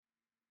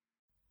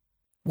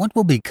What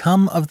will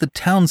become of the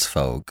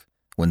townsfolk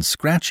when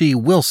Scratchy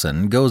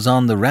Wilson goes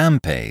on the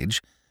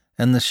rampage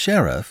and the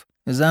sheriff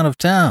is out of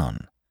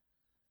town?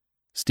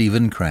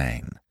 Stephen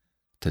Crane,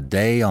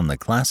 today on the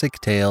Classic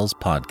Tales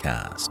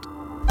podcast.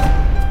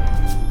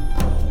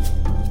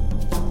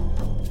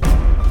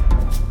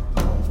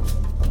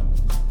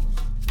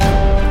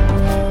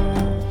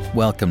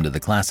 Welcome to the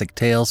Classic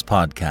Tales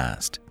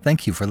podcast.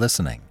 Thank you for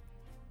listening.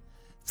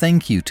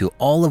 Thank you to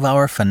all of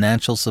our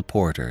financial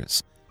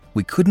supporters.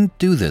 We couldn't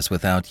do this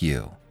without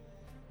you.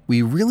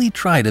 We really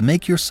try to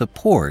make your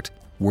support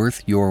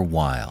worth your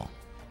while.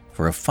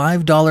 For a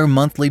 $5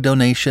 monthly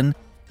donation,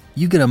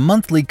 you get a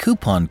monthly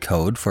coupon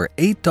code for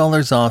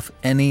 $8 off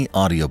any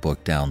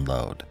audiobook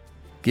download.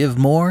 Give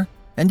more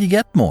and you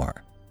get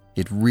more.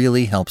 It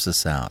really helps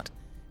us out.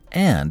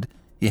 And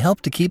you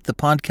help to keep the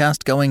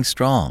podcast going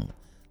strong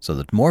so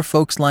that more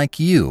folks like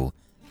you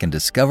can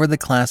discover the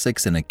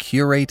classics in a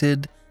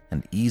curated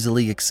and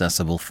easily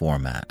accessible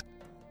format.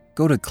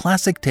 Go to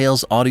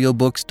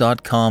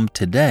ClassicTalesAudiobooks.com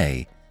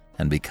today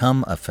and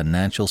become a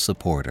financial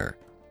supporter.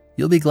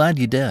 You'll be glad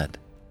you did.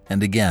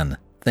 And again,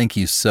 thank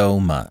you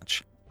so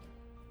much.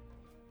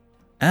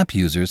 App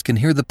users can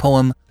hear the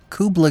poem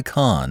Kubla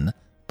Khan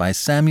by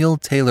Samuel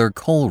Taylor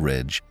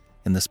Coleridge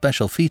in the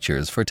special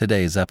features for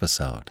today's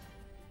episode.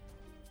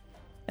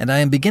 And I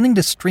am beginning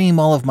to stream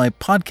all of my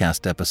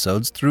podcast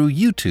episodes through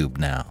YouTube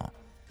now.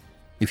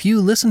 If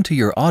you listen to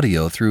your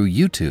audio through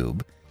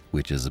YouTube,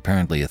 which is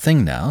apparently a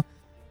thing now,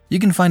 you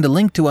can find a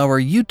link to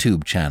our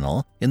YouTube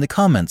channel in the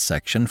comments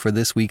section for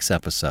this week's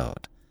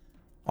episode.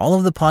 All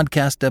of the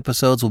podcast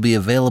episodes will be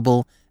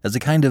available as a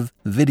kind of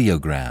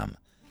videogram,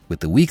 with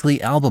the weekly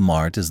album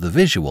art as the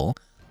visual,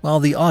 while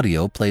the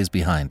audio plays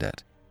behind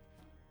it.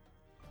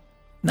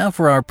 Now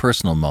for our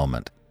personal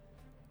moment.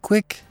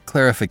 Quick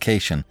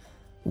clarification.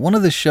 One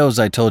of the shows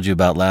I told you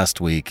about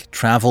last week,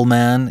 Travel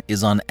Man,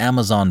 is on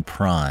Amazon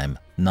Prime,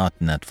 not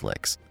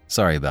Netflix.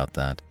 Sorry about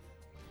that.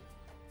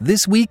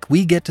 This week,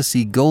 we get to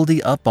see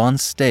Goldie up on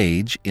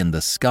stage in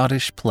the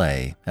Scottish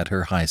play at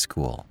her high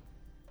school.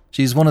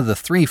 She's one of the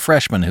 3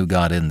 freshmen who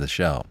got in the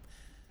show.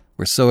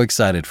 We're so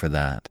excited for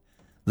that,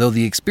 though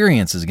the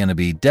experience is going to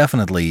be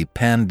definitely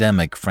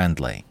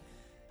pandemic-friendly.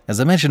 As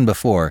I mentioned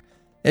before,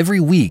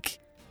 every week,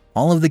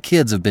 all of the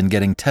kids have been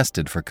getting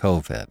tested for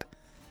COVID.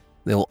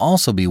 They will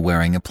also be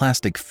wearing a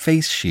plastic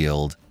face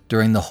shield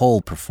during the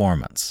whole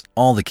performance.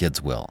 All the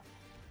kids will.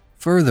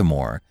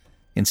 Furthermore,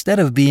 instead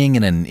of being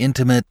in an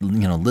intimate,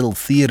 little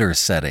theater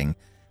setting,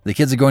 the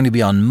kids are going to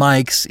be on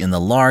mics in the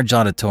large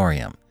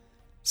auditorium.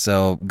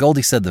 So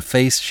Goldie said the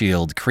face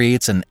shield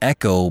creates an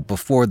echo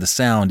before the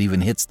sound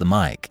even hits the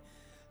mic.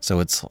 So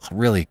it's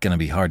really going to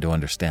be hard to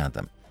understand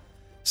them.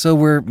 So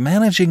we're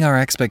managing our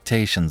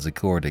expectations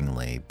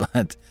accordingly,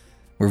 but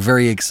we're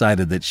very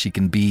excited that she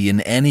can be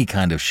in any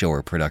kind of show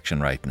or production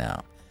right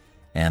now.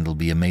 And it'll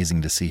be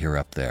amazing to see her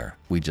up there.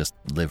 We just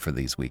live for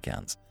these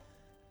weekends.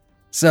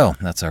 So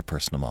that's our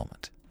personal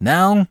moment.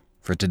 Now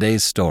for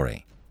today's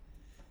story.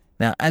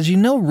 Now, as you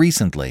know,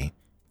 recently,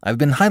 I've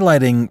been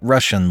highlighting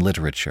Russian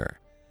literature.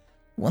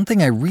 One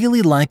thing I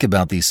really like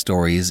about these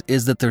stories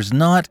is that there's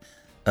not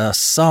a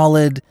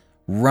solid,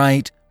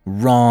 right,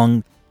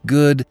 wrong,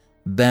 good,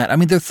 bad. I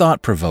mean, they're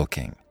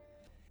thought-provoking.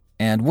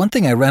 And one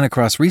thing I ran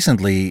across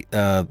recently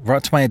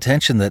brought to my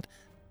attention that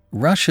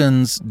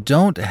Russians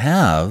don't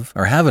have,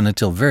 or haven't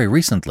until very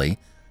recently,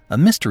 a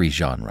mystery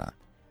genre.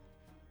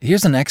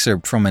 Here's an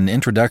excerpt from an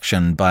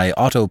introduction by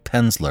Otto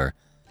Penzler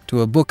to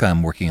a book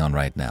I'm working on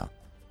right now.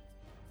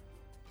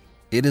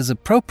 It is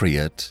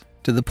appropriate,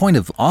 to the point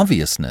of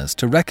obviousness,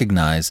 to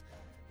recognize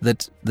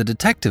that the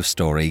detective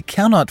story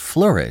cannot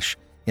flourish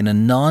in a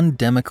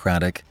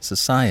non-democratic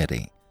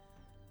society.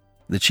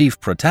 The chief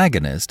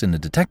protagonist in a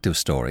detective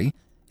story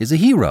is a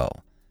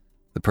hero,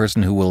 the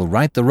person who will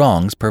right the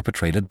wrongs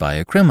perpetrated by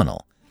a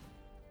criminal.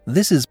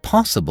 This is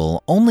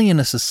possible only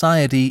in a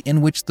society in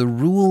which the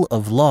rule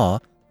of law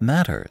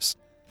matters,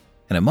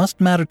 and it must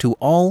matter to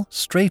all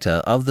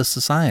strata of the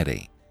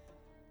society.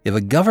 If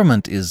a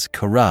government is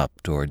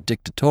corrupt or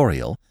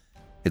dictatorial,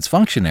 its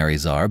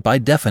functionaries are, by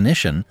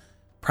definition,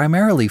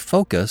 primarily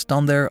focused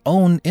on their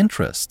own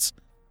interests,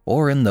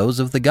 or in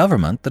those of the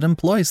government that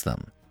employs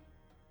them.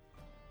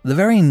 The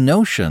very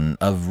notion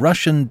of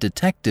Russian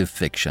detective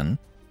fiction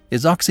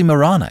is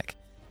oxymoronic,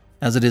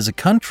 as it is a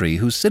country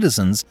whose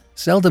citizens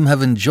seldom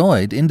have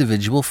enjoyed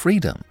individual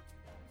freedom.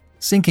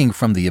 Sinking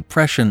from the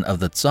oppression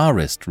of the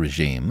Tsarist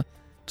regime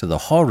to the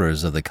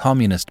horrors of the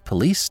communist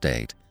police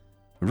state,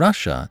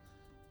 Russia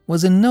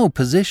was in no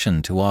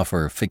position to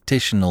offer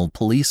fictional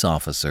police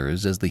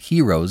officers as the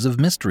heroes of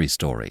mystery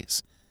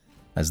stories,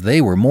 as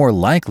they were more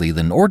likely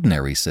than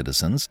ordinary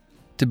citizens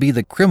to be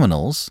the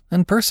criminals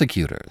and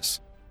persecutors.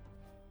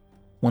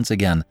 Once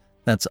again,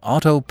 that's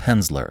Otto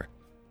Penzler,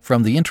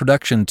 from the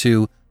introduction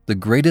to The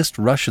Greatest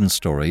Russian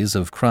Stories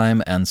of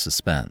Crime and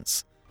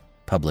Suspense,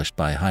 published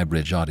by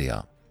Highbridge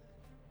Audio.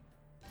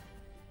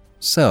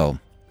 So,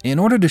 in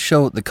order to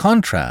show the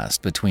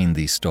contrast between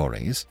these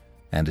stories,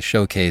 and to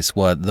showcase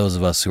what those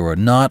of us who are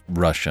not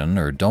Russian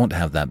or don't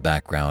have that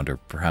background are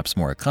perhaps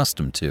more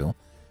accustomed to,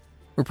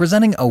 we're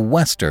presenting a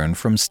Western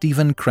from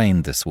Stephen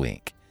Crane this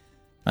week.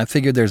 I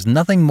figured there's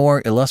nothing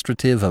more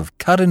illustrative of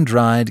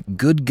cut-and-dried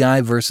good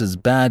guy versus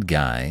bad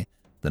guy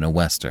than a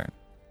Western.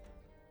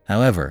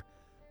 However,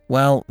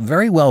 while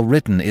very well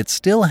written, it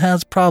still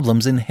has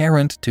problems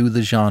inherent to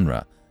the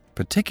genre,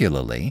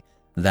 particularly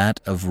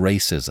that of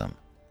racism.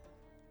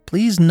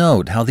 Please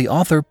note how the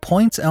author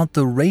points out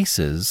the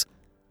races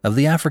of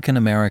the African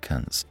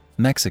Americans,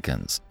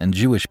 Mexicans, and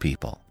Jewish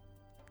people.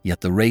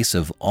 Yet the race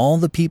of all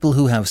the people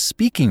who have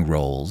speaking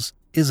roles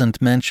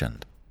isn't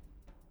mentioned.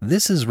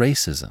 This is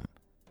racism.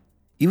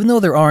 Even though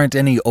there aren't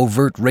any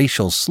overt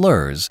racial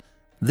slurs,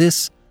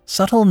 this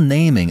subtle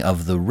naming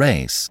of the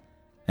race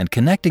and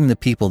connecting the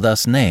people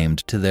thus named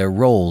to their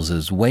roles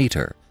as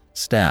waiter,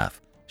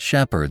 staff,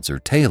 shepherds, or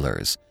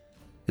tailors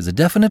is a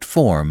definite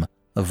form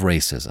of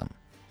racism.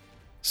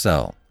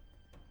 So,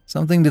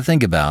 something to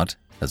think about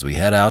as we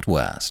head out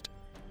west.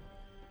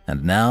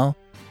 And now,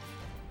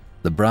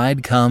 The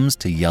Bride Comes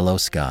to Yellow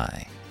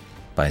Sky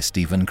by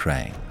Stephen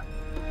Crane.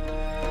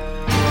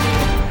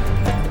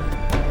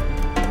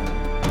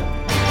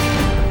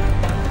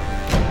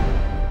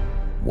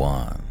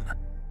 One.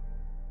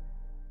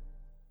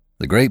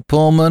 The great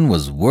Pullman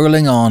was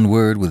whirling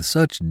onward with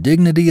such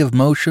dignity of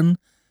motion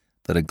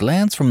that a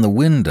glance from the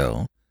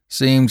window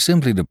seemed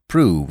simply to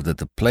prove that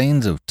the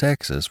plains of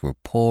Texas were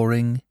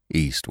pouring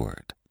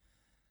eastward.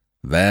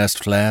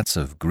 Vast flats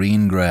of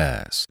green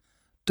grass,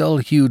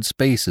 dull-hued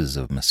spaces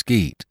of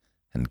mesquite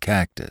and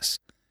cactus,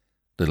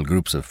 little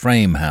groups of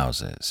frame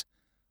houses,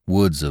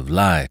 woods of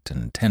light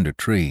and tender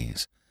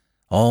trees,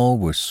 all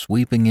were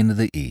sweeping into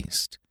the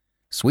east,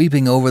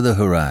 sweeping over the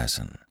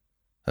horizon,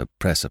 a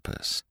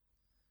precipice.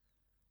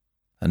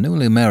 A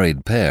newly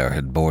married pair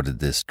had boarded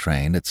this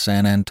train at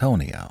San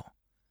Antonio.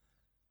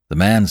 The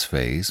man's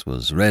face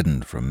was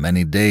reddened from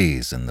many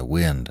days in the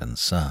wind and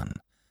sun,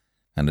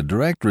 and a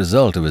direct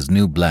result of his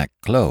new black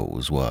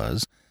clothes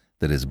was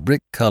that his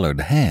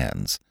brick-colored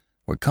hands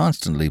were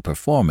constantly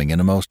performing in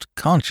a most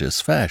conscious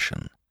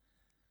fashion.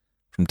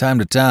 From time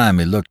to time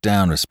he looked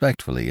down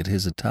respectfully at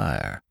his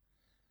attire.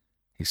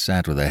 He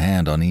sat with a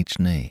hand on each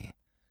knee,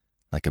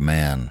 like a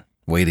man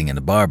waiting in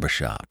a barber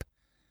shop.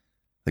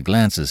 The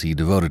glances he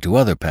devoted to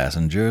other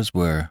passengers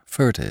were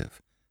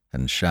furtive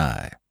and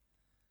shy.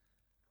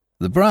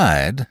 The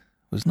bride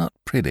was not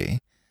pretty,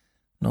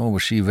 nor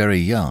was she very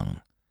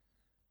young.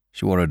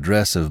 She wore a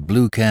dress of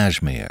blue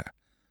cashmere,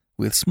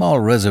 with small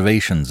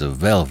reservations of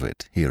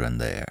velvet here and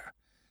there,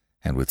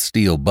 and with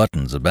steel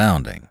buttons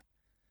abounding.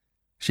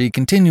 She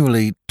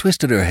continually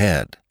twisted her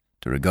head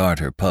to regard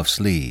her puff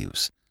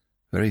sleeves,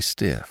 very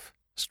stiff,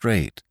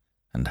 straight,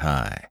 and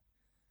high.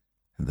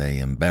 They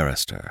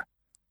embarrassed her.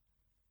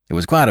 It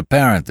was quite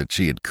apparent that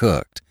she had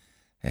cooked,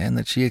 and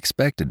that she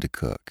expected to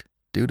cook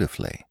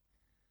dutifully.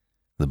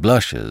 The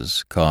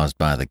blushes, caused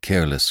by the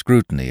careless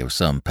scrutiny of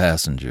some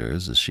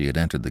passengers as she had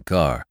entered the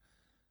car,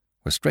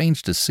 were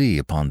strange to see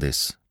upon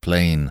this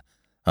plain,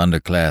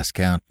 underclass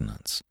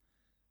countenance,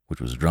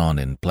 which was drawn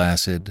in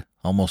placid,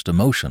 almost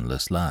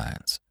emotionless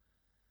lines.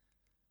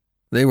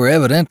 They were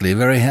evidently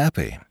very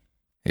happy.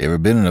 "You ever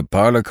been in a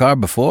parlor car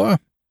before?"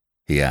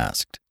 he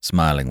asked,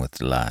 smiling with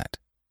delight.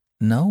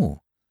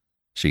 "No,"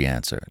 she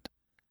answered.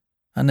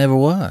 "I never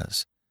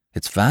was.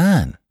 It's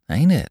fine,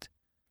 ain't it?"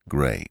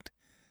 "Great.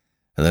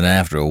 And then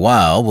after a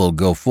while we'll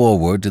go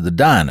forward to the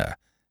diner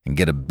and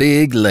get a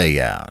big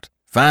layout.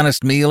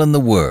 Finest meal in the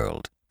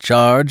world.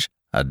 Charge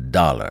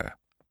 $1.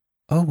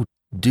 "Oh,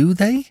 do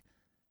they?"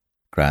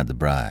 cried the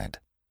bride.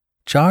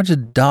 "Charge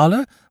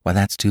 $1? Why,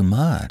 that's too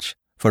much.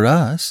 For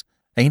us,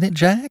 ain't it,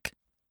 Jack?"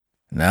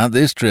 "Not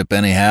this trip,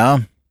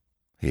 anyhow,"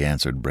 he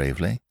answered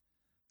bravely.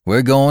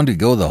 "We're going to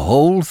go the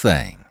whole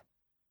thing."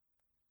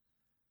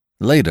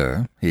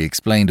 Later, he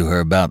explained to her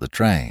about the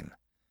train.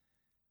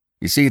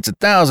 "You see, it's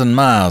 1,000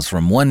 miles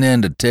from one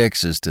end of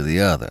Texas to the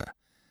other,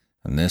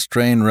 and this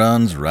train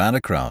runs right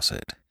across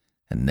it,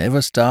 and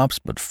never stops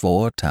but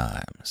 4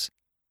 times.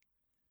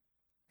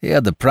 He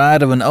had the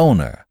pride of an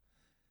owner.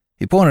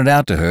 He pointed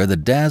out to her the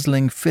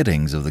dazzling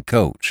fittings of the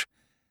coach,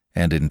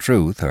 and in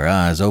truth her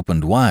eyes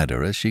opened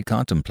wider as she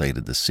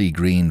contemplated the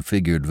sea-green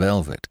figured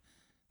velvet,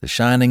 the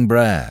shining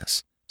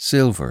brass,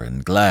 silver,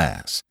 and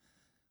glass,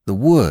 the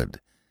wood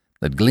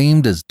that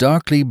gleamed as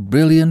darkly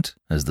brilliant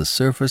as the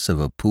surface of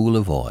a pool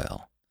of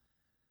oil.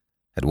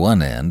 At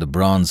one end, a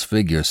bronze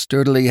figure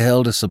sturdily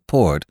held a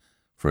support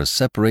for a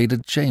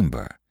separated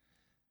chamber,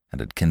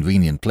 and at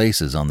convenient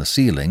places on the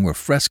ceiling were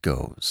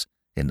frescoes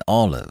in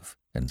olive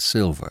and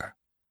silver.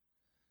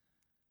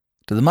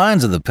 To the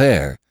minds of the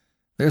pair,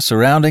 their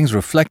surroundings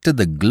reflected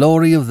the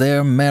glory of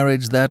their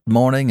marriage that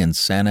morning in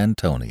San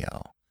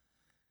Antonio.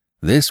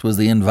 This was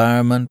the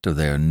environment of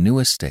their new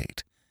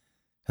estate,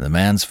 and the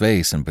man's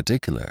face in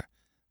particular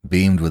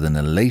beamed with an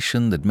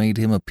elation that made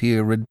him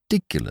appear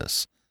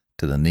ridiculous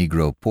to the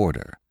Negro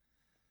porter.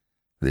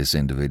 This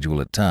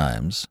individual at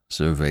times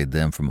surveyed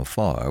them from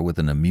afar with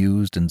an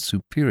amused and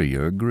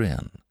superior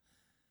grin.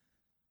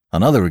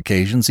 On other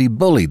occasions he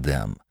bullied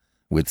them,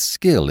 with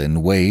skill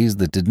in ways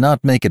that did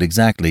not make it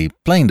exactly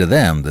plain to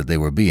them that they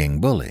were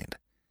being bullied.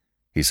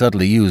 He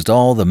subtly used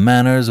all the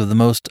manners of the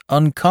most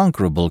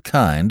unconquerable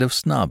kind of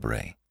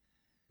snobbery.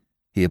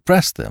 He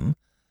oppressed them,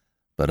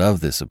 but of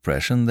this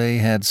oppression they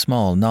had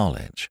small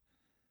knowledge,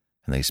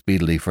 and they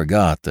speedily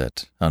forgot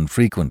that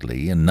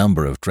unfrequently a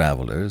number of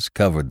travelers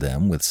covered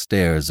them with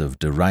stares of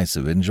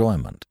derisive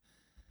enjoyment.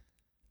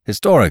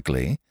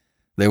 Historically,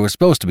 there was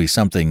supposed to be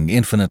something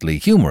infinitely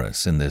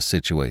humorous in this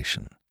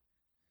situation.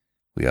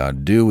 "We are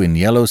due in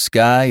Yellow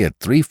Sky at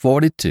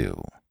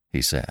 3:42,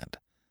 he said,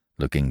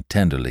 looking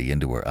tenderly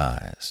into her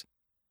eyes.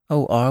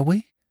 "Oh, are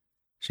we?"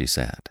 she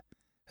said,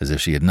 as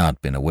if she had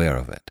not been aware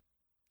of it.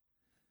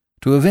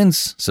 To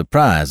evince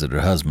surprise at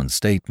her husband's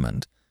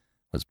statement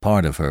was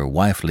part of her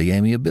wifely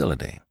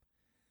amiability.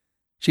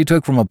 She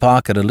took from a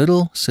pocket a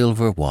little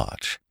silver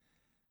watch,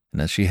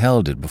 and as she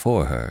held it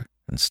before her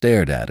and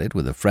stared at it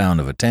with a frown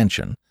of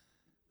attention,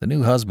 the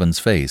new husband's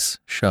face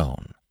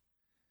shone.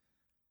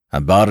 "I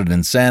bought it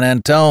in San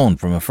Antone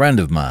from a friend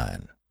of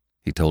mine,"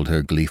 he told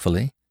her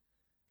gleefully.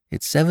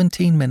 "It's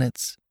 17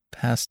 minutes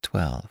past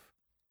 12,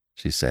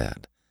 she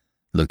said,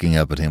 looking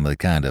up at him with a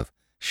kind of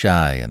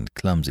shy and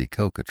clumsy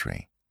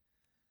coquetry.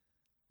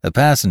 A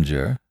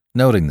passenger,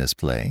 noting this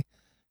play,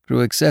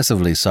 grew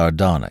excessively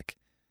sardonic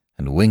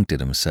and winked at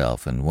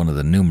himself in one of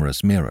the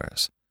numerous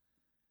mirrors.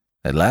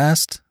 At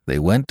last they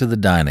went to the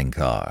dining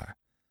car.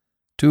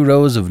 2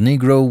 rows of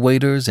Negro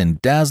waiters in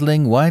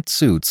dazzling white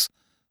suits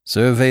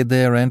surveyed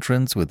their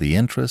entrance with the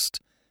interest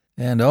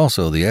and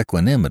also the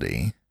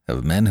equanimity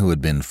of men who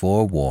had been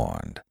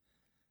forewarned.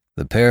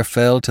 The pair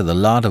fell to the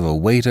lot of a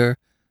waiter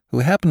who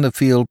happened to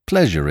feel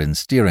pleasure in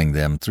steering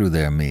them through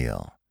their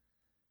meal.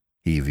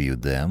 He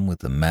viewed them with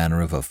the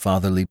manner of a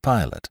fatherly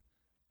pilot,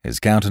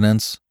 his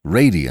countenance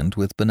radiant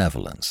with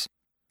benevolence.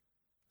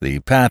 The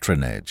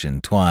patronage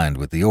entwined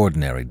with the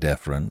ordinary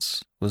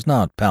deference was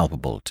not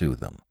palpable to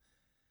them,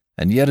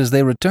 and yet as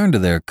they returned to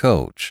their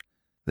coach,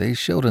 they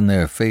showed in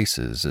their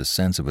faces a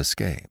sense of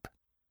escape.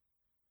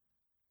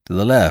 To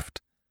the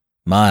left,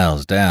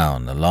 miles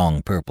down a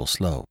long purple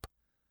slope,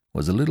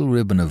 was a little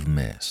ribbon of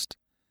mist,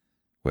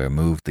 where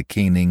moved the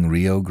keening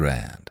Rio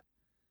Grande.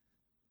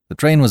 The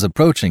train was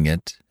approaching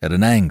it at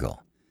an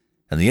angle,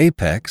 and the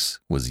apex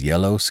was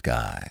Yellow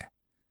Sky.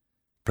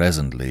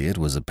 Presently it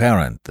was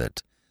apparent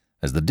that,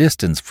 as the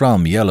distance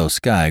from Yellow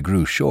Sky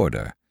grew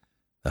shorter,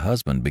 the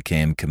husband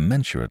became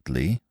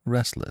commensurately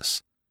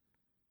restless.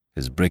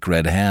 His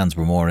brick-red hands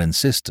were more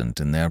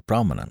insistent in their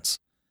prominence.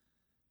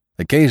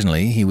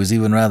 Occasionally he was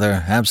even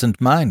rather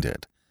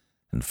absent-minded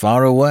and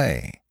far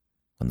away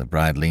when the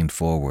bride leaned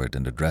forward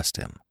and addressed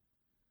him.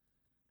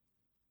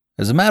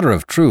 As a matter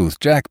of truth,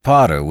 Jack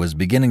Potter was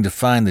beginning to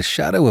find the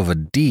shadow of a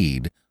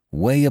deed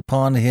weigh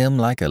upon him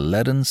like a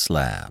leaden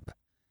slab.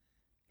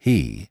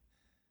 He,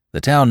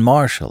 the town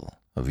marshal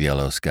of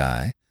Yellow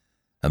Sky,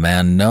 a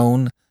man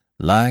known,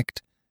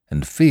 liked,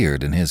 and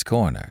feared in his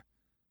corner,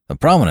 a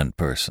prominent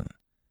person,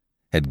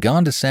 had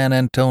gone to San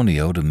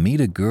Antonio to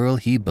meet a girl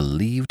he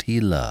believed he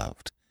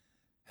loved,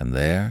 and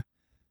there,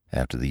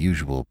 after the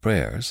usual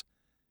prayers,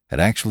 had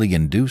actually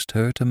induced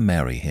her to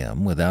marry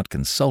him without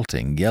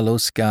consulting Yellow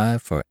Sky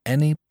for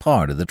any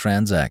part of the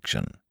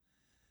transaction.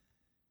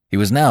 He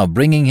was now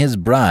bringing his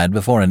bride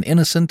before an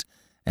innocent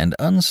and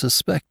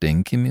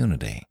unsuspecting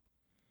community.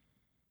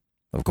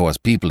 Of course,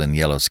 people in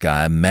Yellow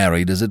Sky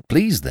married as it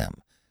pleased them,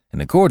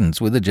 in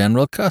accordance with the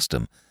general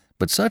custom,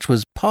 but such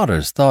was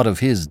Potter's thought of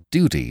his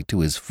duty to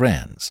his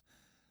friends,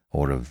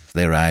 or of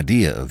their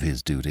idea of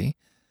his duty,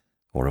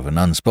 or of an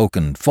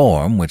unspoken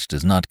form which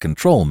does not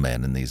control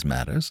men in these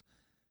matters,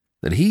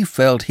 that he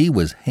felt he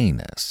was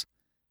heinous.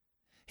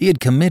 He had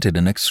committed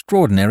an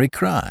extraordinary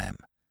crime.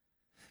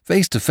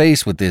 Face to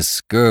face with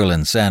this girl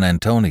in San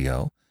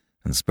Antonio,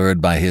 and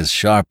spurred by his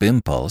sharp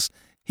impulse,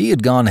 he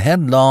had gone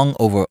headlong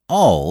over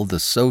all the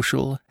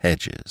social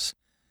hedges.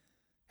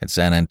 At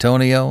San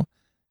Antonio,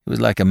 he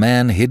was like a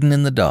man hidden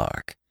in the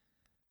dark.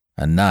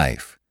 A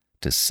knife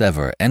to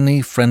sever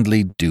any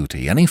friendly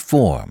duty, any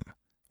form,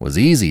 was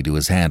easy to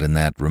his hand in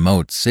that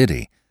remote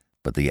city,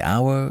 but the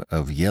hour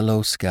of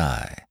Yellow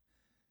Sky,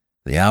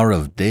 the hour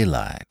of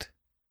daylight,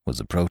 was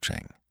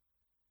approaching.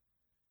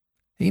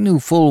 He knew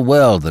full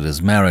well that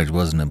his marriage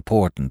was an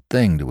important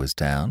thing to his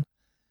town.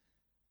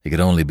 It could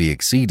only be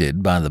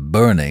exceeded by the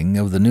burning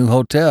of the new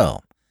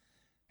hotel.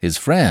 His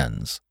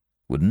friends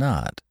would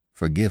not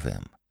forgive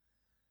him.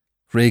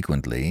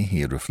 Frequently he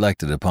had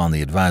reflected upon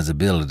the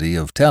advisability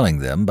of telling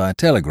them by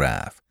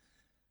telegraph,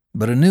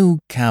 but a new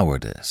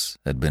cowardice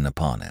had been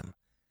upon him.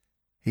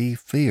 He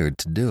feared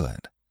to do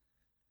it.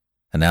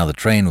 And now the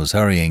train was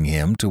hurrying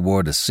him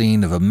toward a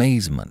scene of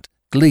amazement,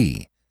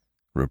 glee,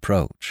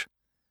 reproach.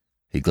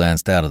 He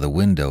glanced out of the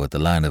window at the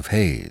line of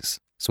haze,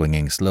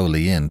 swinging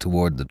slowly in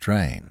toward the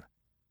train.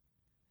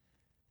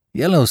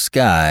 Yellow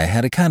Sky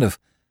had a kind of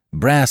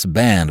brass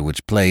band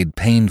which played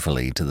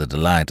painfully to the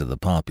delight of the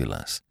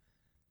populace.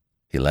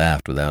 He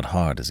laughed without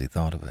heart as he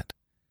thought of it.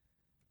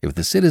 If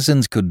the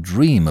citizens could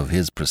dream of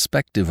his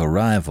prospective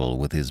arrival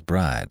with his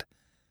bride,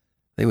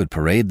 they would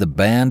parade the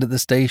band at the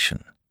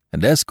station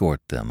and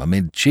escort them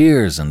amid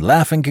cheers and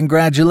laughing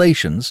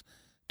congratulations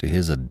to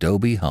his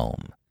adobe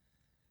home.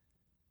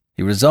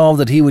 He resolved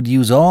that he would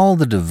use all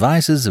the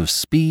devices of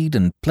speed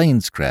and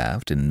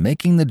plainscraft in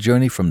making the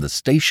journey from the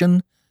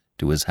station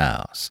to his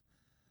house.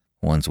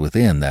 Once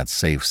within that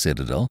safe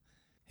citadel,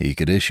 he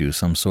could issue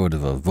some sort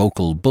of a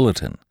vocal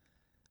bulletin,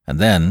 and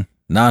then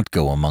not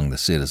go among the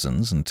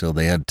citizens until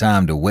they had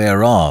time to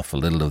wear off a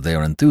little of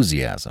their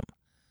enthusiasm.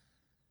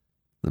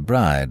 The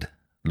bride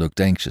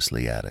looked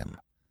anxiously at him.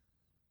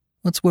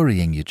 "What's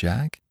worrying you,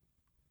 Jack?"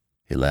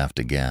 He laughed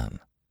again.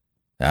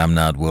 "I'm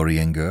not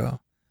worrying,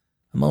 girl.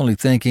 I'm only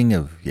thinking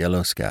of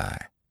yellow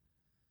sky."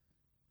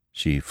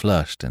 She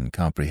flushed in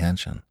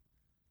comprehension.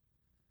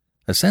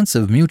 A sense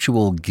of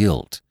mutual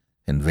guilt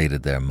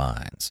invaded their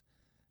minds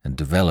and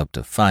developed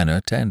a finer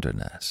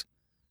tenderness.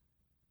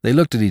 They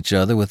looked at each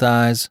other with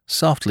eyes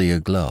softly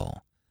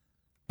aglow,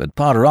 but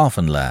Potter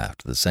often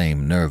laughed the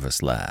same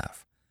nervous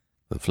laugh.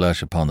 The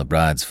flush upon the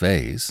bride's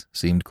face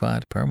seemed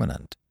quite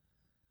permanent.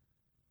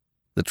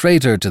 The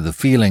traitor to the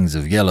feelings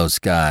of yellow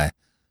sky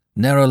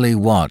narrowly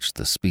watched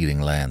the speeding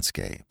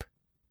landscape.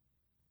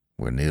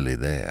 "We're nearly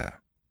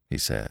there," he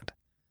said.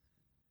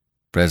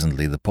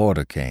 Presently the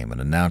porter came and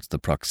announced the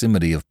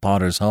proximity of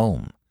Potter's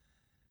home.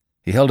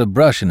 He held a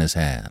brush in his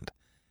hand,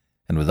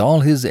 and with all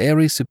his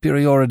airy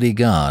superiority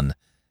gone,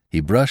 he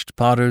brushed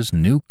Potter's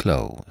new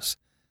clothes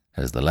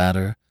as the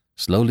latter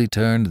slowly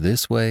turned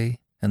this way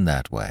and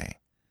that way.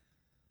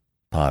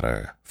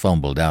 Potter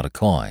fumbled out a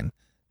coin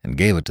and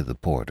gave it to the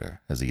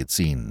porter as he had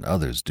seen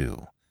others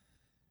do.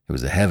 It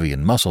was a heavy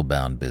and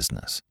muscle-bound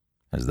business,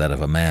 as that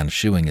of a man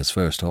shoeing his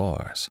first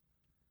horse.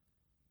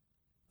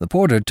 The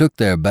porter took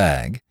their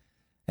bag,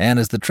 and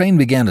as the train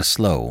began to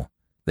slow,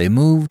 they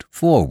moved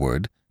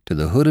forward to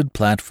the hooded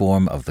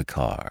platform of the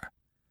car.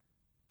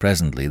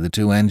 Presently the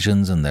two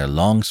engines and their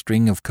long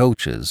string of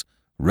coaches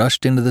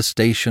rushed into the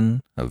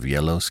station of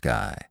yellow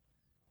sky.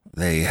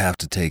 "They have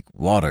to take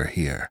water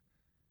here,"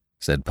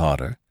 said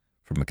Potter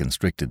from a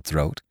constricted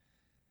throat,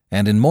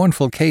 and in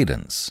mournful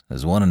cadence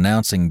as one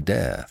announcing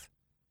death.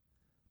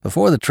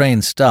 Before the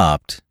train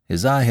stopped,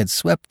 his eye had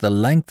swept the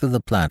length of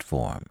the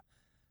platform,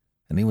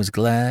 and he was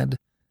glad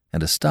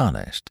and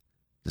astonished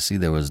to see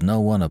there was no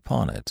one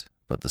upon it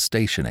but the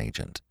station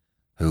agent,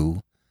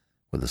 who,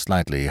 with a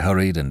slightly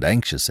hurried and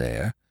anxious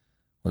air,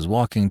 was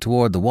walking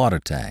toward the water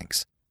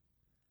tanks.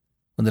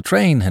 When the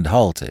train had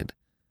halted,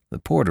 the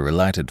porter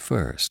alighted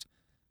first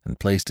and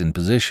placed in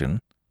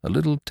position a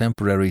little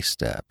temporary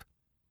step.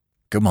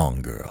 "Come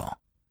on, girl,"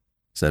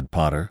 said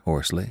Potter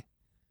hoarsely.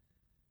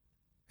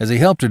 As he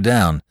helped her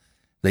down,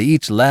 they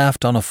each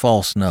laughed on a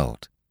false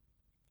note.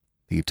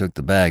 He took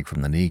the bag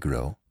from the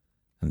Negro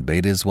and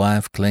bade his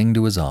wife cling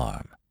to his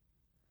arm.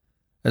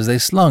 As they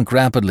slunk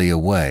rapidly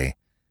away,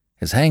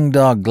 his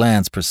hangdog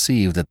glance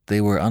perceived that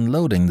they were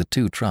unloading the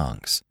two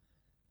trunks,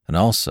 and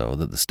also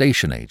that the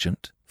station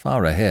agent,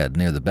 far ahead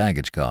near the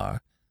baggage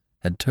car,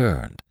 had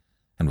turned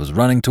and was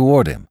running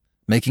toward him,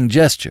 making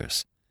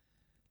gestures.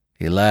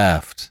 He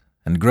laughed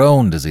and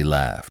groaned as he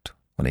laughed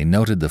when he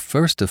noted the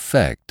first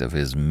effect of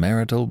his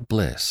marital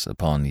bliss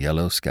upon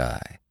yellow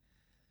sky.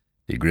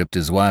 He gripped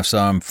his wife's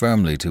arm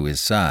firmly to his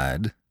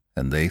side,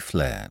 and they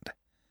fled.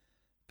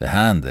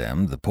 Behind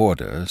them, the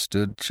porter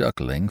stood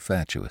chuckling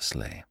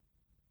fatuously.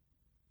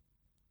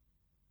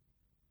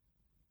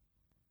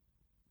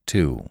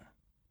 2.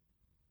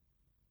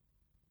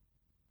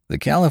 The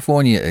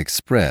California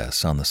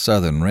Express on the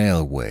Southern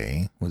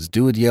Railway was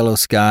due at yellow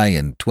sky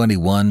in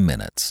 21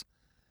 minutes.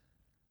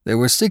 There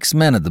were 6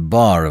 men at the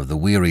bar of the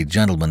Weary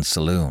Gentleman's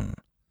Saloon.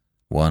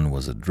 One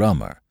was a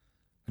drummer,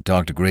 who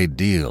talked a great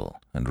deal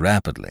and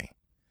rapidly.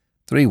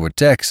 3 were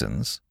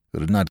Texans, who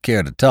did not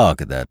care to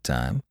talk at that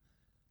time,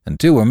 and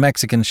 2 were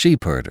Mexican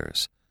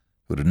sheep-herders,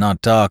 who did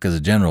not talk as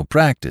a general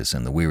practice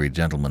in the Weary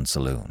Gentleman's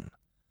Saloon.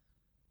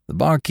 The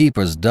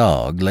barkeeper's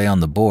dog lay on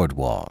the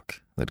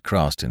boardwalk that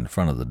crossed in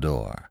front of the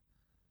door.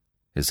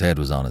 His head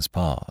was on his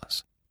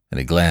paws, and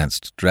he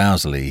glanced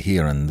drowsily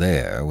here and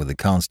there with the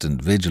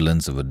constant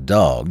vigilance of a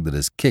dog that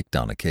is kicked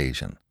on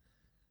occasion.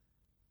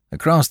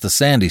 Across the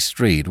sandy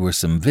street were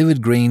some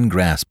vivid green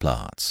grass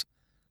plots,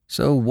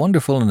 so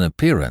wonderful in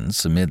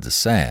appearance amid the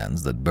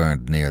sands that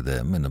burned near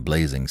them in the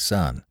blazing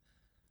sun,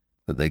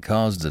 that they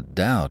caused a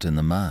doubt in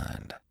the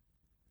mind.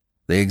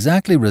 They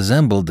exactly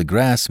resembled the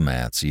grass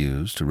mats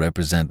used to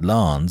represent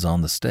lawns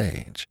on the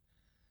stage.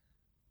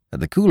 At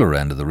the cooler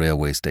end of the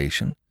railway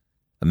station,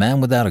 a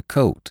man without a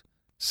coat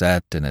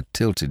sat in a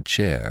tilted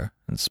chair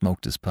and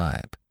smoked his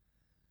pipe.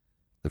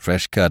 The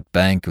fresh-cut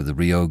bank of the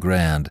Rio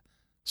Grande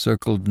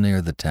circled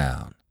near the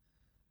town,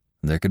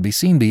 and there could be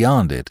seen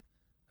beyond it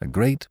a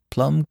great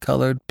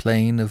plum-colored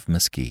plain of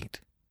mesquite.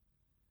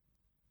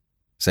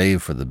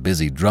 Save for the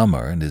busy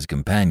drummer and his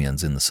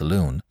companions in the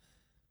saloon,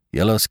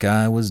 yellow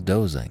sky was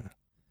dozing.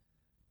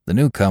 The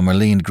newcomer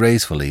leaned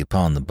gracefully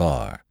upon the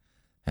bar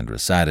and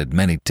recited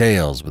many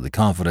tales with the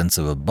confidence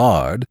of a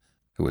bard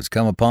who has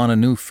come upon a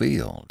new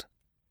field.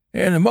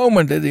 In the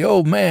moment that the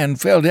old man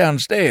fell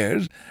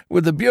downstairs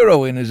with the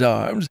bureau in his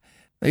arms,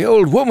 the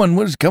old woman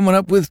was coming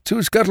up with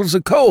 2 scuttles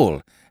of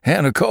coal,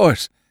 and of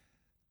course—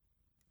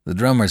 The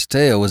drummer's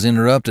tale was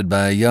interrupted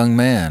by a young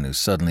man who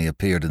suddenly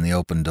appeared in the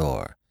open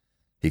door.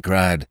 He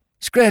cried,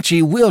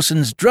 Scratchy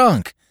Wilson's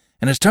drunk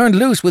and has turned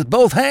loose with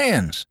both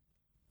hands."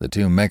 The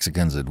two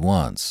Mexicans at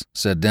once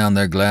set down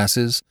their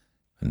glasses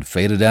and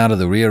faded out of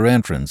the rear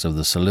entrance of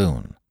the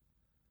saloon.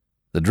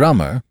 The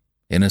drummer,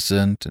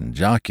 innocent and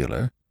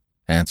jocular,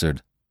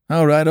 answered,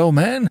 "All right, old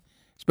man.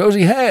 Suppose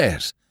he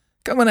has.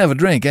 Come and have a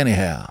drink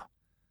anyhow."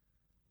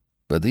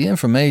 But the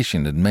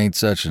information had made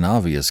such an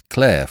obvious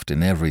cleft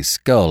in every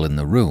skull in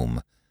the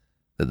room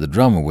that the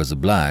drummer was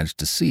obliged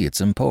to see its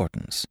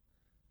importance.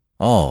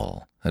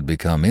 All had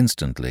become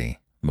instantly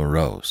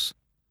morose.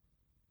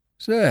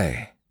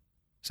 "Say,"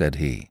 said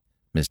he,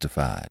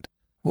 mystified,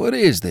 "what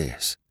is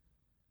this?"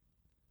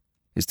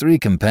 His three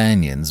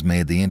companions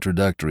made the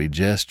introductory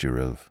gesture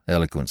of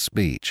eloquent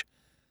speech,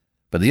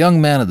 but the young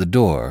man at the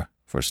door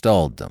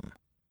forestalled them.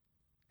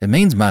 "It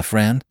means, my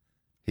friend,"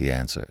 he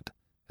answered,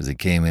 as he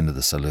came into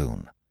the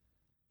saloon,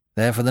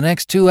 "that for the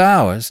next 2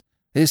 hours,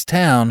 this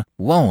town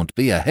won't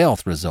be a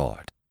health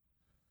resort."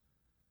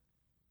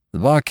 The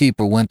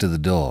barkeeper went to the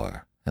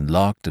door and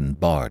locked and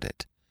barred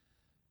it.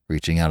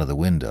 Reaching out of the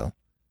window,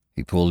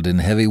 he pulled in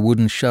heavy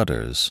wooden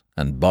shutters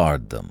and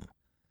barred them.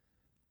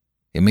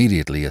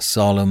 Immediately a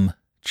solemn,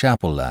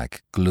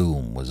 chapel-like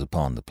gloom was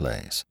upon the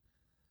place.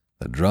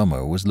 The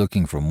drummer was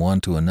looking from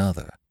one to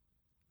another.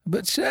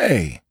 "But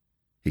say,"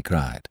 he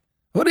cried,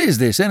 "what is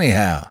this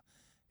anyhow?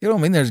 You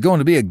don't mean there's going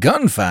to be a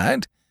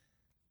gunfight?"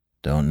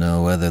 "Don't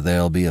know whether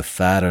there'll be a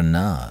fight or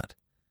not,"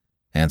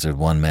 answered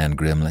one man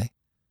grimly.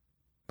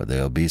 "But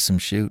there'll be some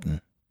shooting,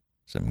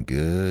 some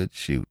good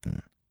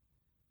shooting."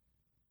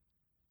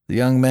 The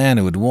young man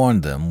who had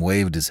warned them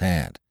waved his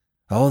hand.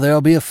 "Oh,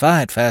 there'll be a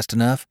fight fast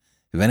enough,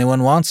 if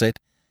anyone wants it.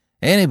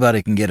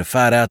 Anybody can get a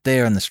fight out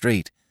there in the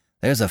street.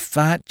 There's a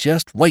fight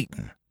just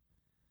waiting."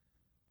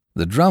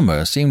 The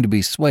drummer seemed to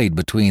be swayed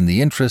between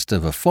the interest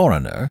of a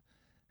foreigner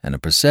and a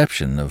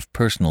perception of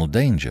personal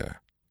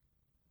danger.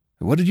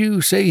 "What did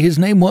you say his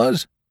name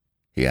was?"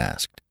 he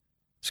asked.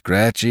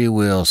 "Scratchy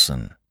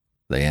Wilson,"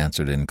 they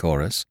answered in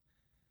chorus.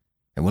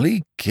 "And will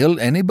he kill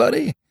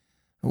anybody?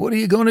 What are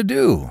you going to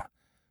do?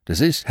 Does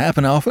this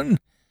happen often?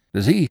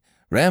 Does he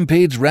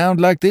rampage round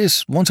like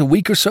this once a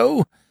week or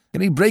so?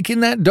 Can he break in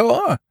that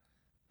door?"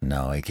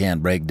 "No, he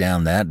can't break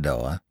down that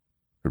door,"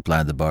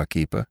 replied the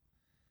barkeeper.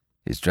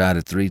 "He's tried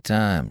it 3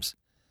 times.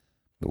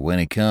 But when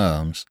he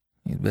comes,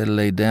 you'd better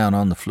lay down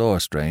on the floor,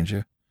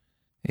 stranger.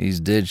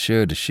 He's dead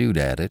sure to shoot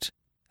at it,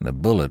 and a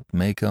bullet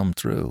may come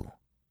through."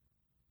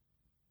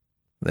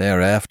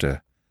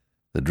 Thereafter,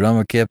 the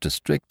drummer kept a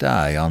strict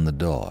eye on the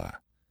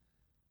door.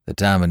 The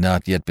time had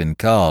not yet been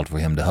called for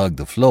him to hug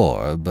the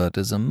floor, but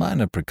as a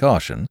minor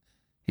precaution,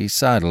 he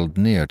sidled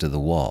near to the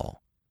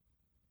wall.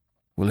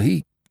 "Will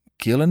he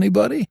kill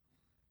anybody?"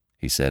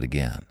 he said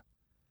again.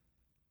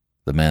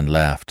 The men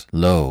laughed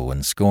low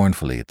and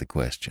scornfully at the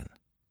question.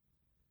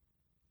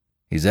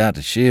 "He's out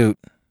to shoot,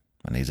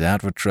 and he's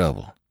out for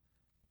trouble.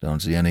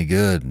 Don't see any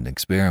good in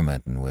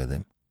experimenting with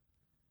him."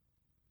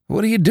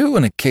 "What do you do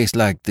in a case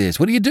like this?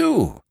 What do you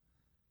do?"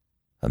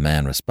 A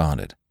man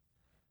responded,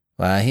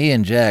 "Why, he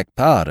and Jack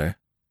Potter—"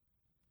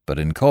 But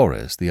in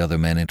chorus the other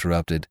men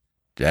interrupted,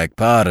 "Jack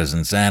Potter's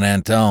in San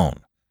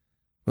Antone."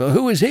 "Well,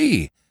 who is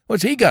he?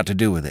 What's he got to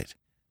do with it?"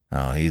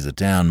 "Oh, he's the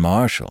town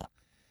marshal.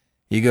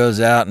 He goes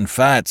out and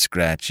fights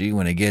Scratchy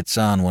when he gets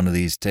on one of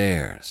these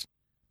tears."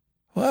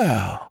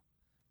 "Wow,"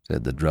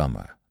 said the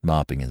drummer,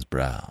 mopping his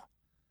brow.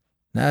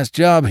 "Nice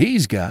job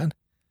he's got."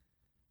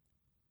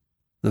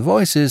 The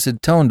voices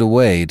had toned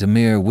away to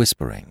mere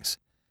whisperings.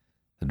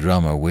 The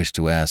drummer wished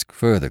to ask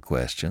further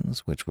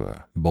questions, which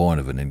were born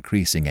of an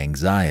increasing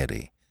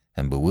anxiety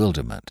and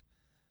bewilderment.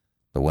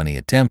 But when he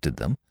attempted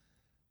them,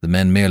 the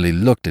men merely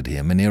looked at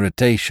him in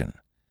irritation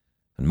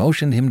and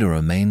motioned him to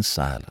remain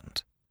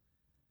silent.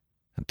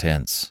 A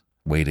tense,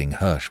 waiting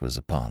hush was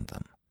upon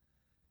them.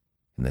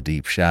 In the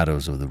deep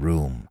shadows of the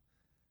room,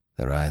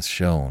 their eyes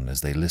shone as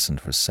they listened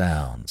for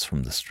sounds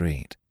from the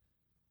street.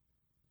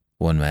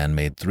 One man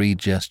made 3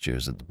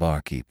 gestures at the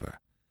barkeeper,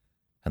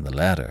 and the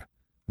latter,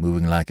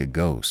 moving like a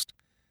ghost,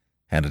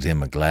 handed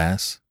him a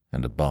glass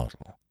and a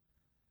bottle.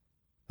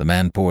 The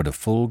man poured a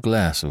full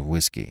glass of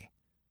whiskey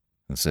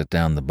and set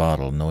down the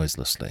bottle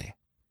noiselessly.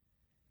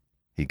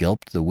 He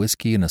gulped the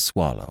whiskey in a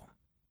swallow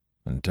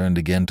and turned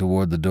again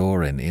toward the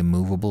door in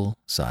immovable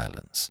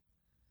silence.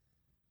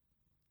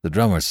 The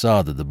drummer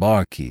saw that the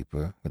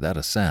barkeeper, without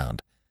a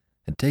sound,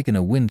 had taken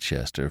a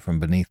Winchester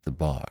from beneath the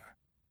bar.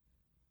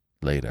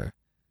 Later,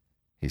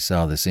 he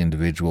saw this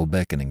individual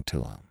beckoning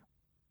to him,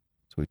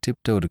 so he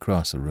tiptoed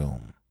across the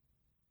room.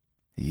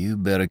 "You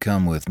better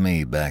come with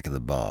me back of the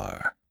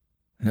bar."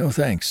 "No,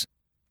 thanks,"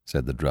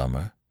 said the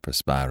drummer,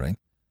 perspiring.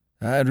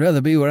 "I'd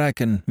rather be where I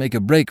can make a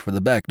break for the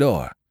back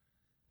door."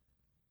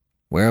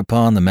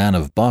 Whereupon the man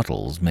of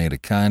bottles made a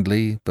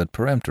kindly but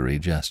peremptory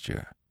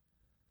gesture.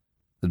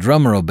 The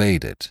drummer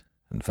obeyed it,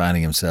 and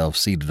finding himself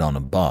seated on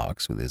a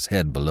box with his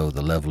head below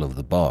the level of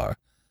the bar,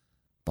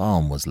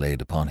 balm was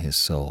laid upon his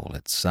soul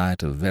at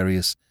sight of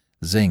various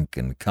zinc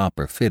and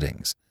copper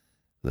fittings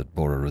that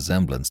bore a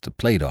resemblance to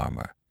plate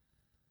armor.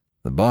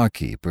 The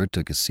barkeeper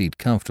took a seat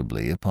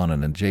comfortably upon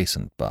an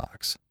adjacent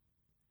box.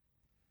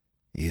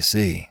 You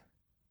see,"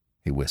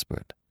 he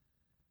whispered,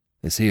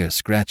 "this here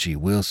Scratchy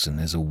Wilson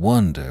is a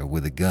wonder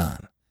with a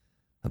gun.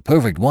 A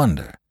perfect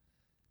wonder.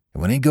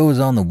 And when he goes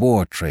on the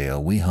war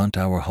trail, we hunt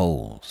our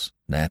holes,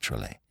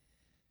 naturally.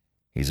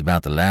 He's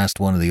about the last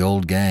one of the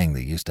old gang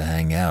that used to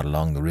hang out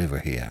along the river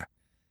here.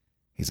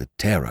 He's a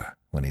terror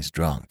when he's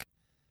drunk.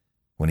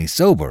 When he's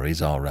sober,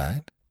 he's all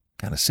right.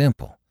 Kind of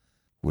simple.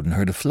 Wouldn't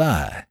hurt a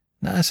fly.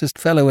 Nicest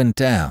fellow in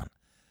town.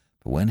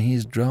 But when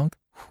he's drunk,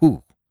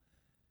 whew."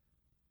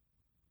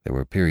 There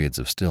were periods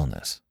of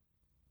stillness.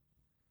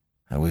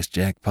 "I wish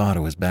Jack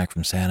Potter was back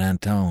from San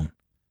Antone,"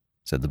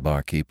 said the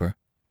barkeeper.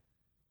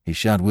 "He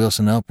shot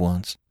Wilson up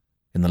once,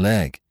 in the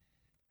leg,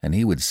 and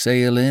he would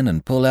sail in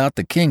and pull out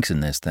the kinks in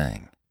this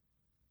thing."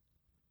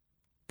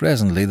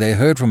 Presently they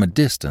heard from a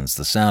distance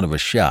the sound of a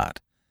shot,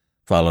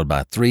 followed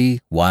by 3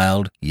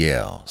 wild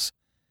yells.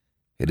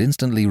 It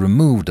instantly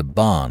removed a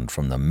bond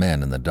from the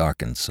men in the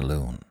darkened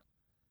saloon.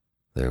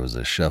 There was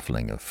a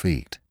shuffling of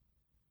feet.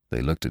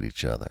 They looked at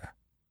each other.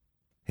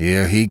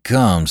 "Here he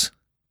comes,"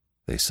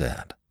 they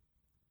said.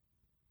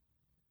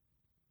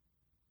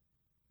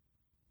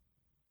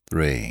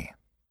 3.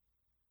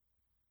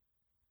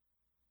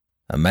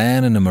 A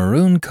man in a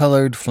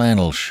maroon-colored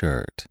flannel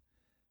shirt,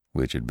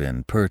 which had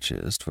been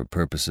purchased for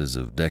purposes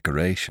of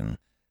decoration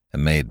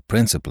and made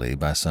principally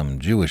by some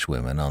Jewish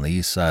women on the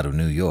east side of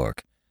New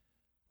York,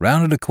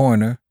 rounded a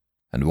corner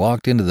and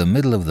walked into the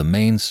middle of the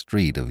main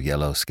street of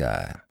Yellow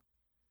Sky.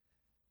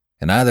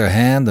 In either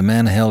hand the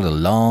man held a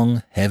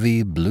long,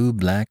 heavy,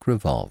 blue-black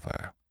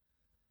revolver.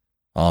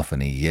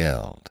 Often he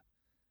yelled,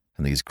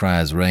 and these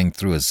cries rang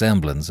through a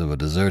semblance of a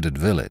deserted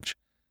village,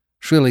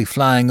 shrilly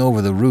flying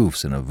over the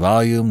roofs in a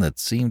volume that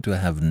seemed to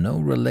have no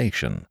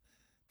relation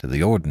to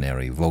the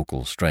ordinary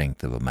vocal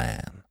strength of a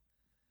man.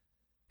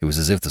 It was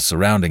as if the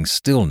surrounding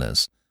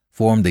stillness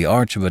formed the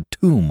arch of a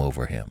tomb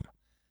over him.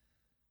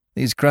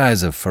 These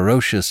cries of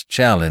ferocious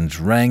challenge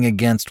rang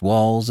against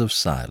walls of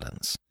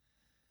silence,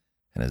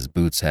 and his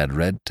boots had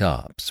red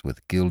tops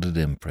with gilded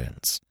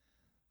imprints,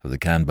 of the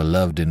kind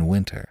beloved in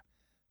winter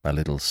by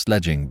little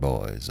sledging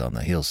boys on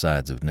the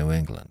hillsides of New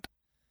England.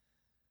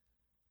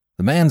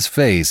 The man's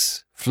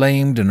face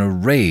flamed in a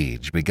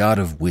rage begot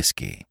of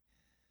whiskey.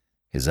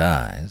 His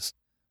eyes,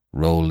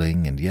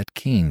 rolling and yet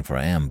keen for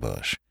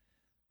ambush,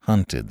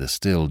 hunted the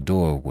still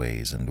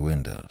doorways and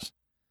windows.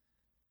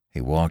 He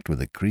walked with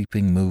the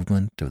creeping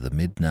movement of the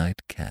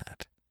midnight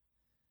cat.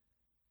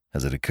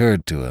 As it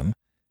occurred to him,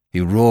 he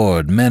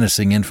roared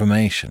menacing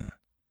information.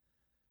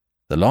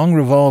 The long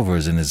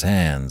revolvers in his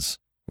hands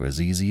were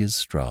as easy as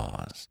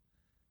straws.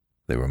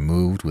 They were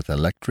moved with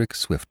electric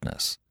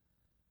swiftness.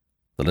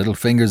 The little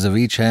fingers of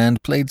each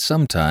hand played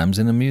sometimes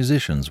in a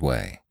musician's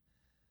way.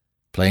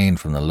 Playing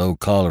from the low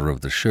collar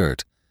of the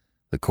shirt,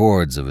 the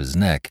cords of his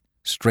neck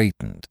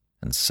straightened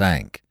and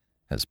sank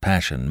as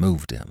passion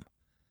moved him.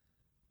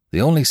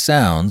 The only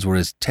sounds were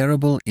his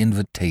terrible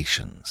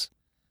invitations.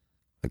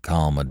 The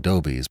calm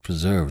adobes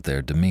preserved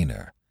their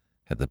demeanor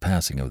at the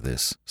passing of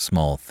this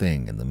small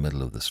thing in the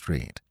middle of the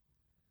street.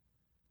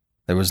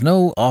 There was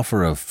no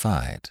offer of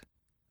fight,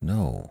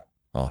 no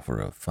offer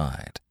of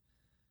fight.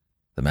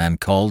 The man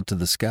called to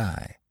the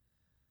sky.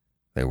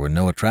 There were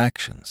no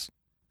attractions.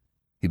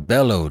 He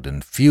bellowed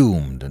and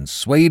fumed and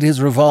swayed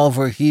his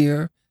revolver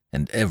here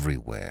and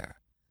everywhere.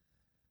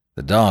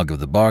 The dog of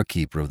the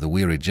barkeeper of the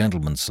Weary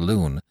Gentleman's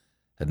Saloon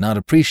had not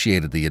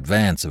appreciated the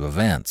advance of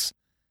events.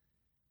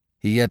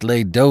 He yet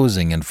lay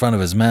dozing in front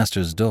of his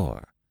master's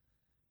door.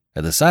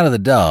 At the sight of the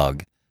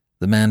dog,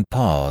 the man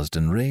paused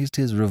and raised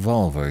his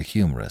revolver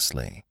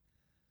humorously.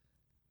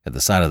 At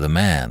the sight of the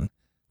man,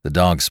 the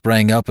dog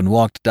sprang up and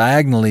walked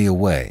diagonally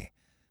away,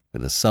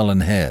 with a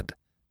sullen head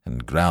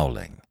and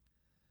growling.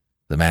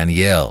 The man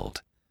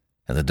yelled,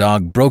 and the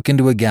dog broke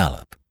into a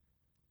gallop.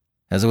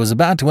 As it was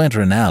about to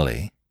enter an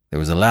alley, there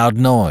was a loud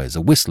noise,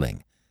 a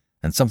whistling,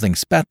 and something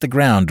spat the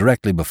ground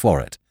directly before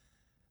it.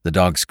 The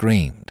dog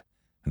screamed,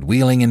 and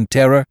wheeling in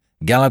terror,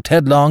 galloped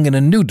headlong in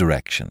a new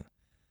direction.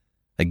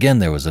 Again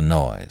there was a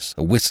noise,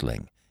 a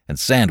whistling, and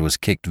sand was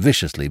kicked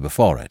viciously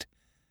before it.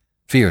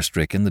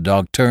 Fear-stricken, the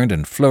dog turned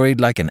and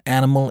flurried like an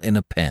animal in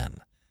a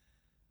pen.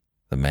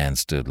 The man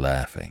stood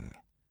laughing,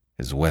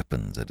 his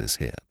weapons at his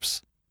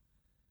hips.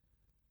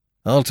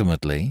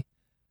 Ultimately,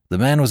 the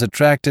man was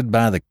attracted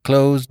by the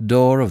closed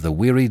door of the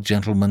Weary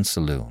Gentleman's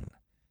Saloon.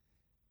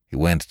 He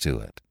went to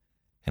it,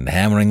 and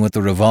hammering with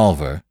the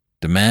revolver,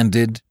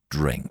 demanded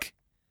drink.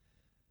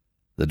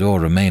 The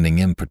door remaining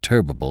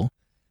imperturbable,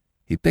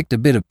 he picked a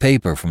bit of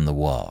paper from the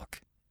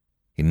walk.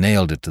 He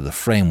nailed it to the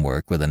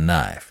framework with a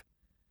knife.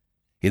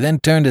 He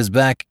then turned his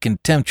back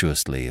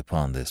contemptuously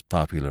upon this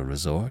popular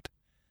resort,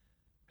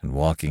 and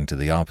walking to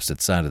the opposite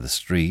side of the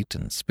street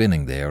and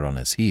spinning there on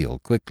his heel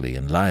quickly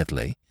and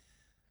lithely,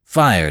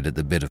 fired at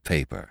the bit of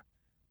paper.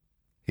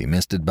 He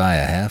missed it by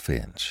a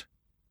half-inch.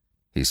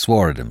 He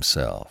swore at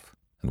himself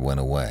and went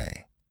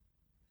away.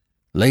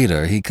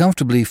 Later, he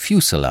comfortably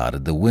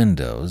fusilladed the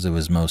windows of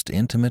his most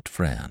intimate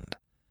friend.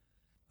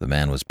 The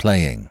man was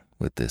playing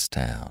with this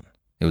town.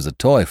 It was a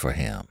toy for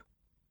him.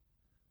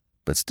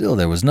 But still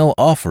there was no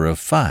offer of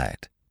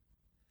fight.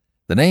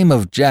 The name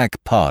of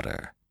Jack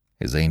Potter,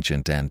 his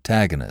ancient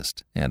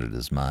antagonist, entered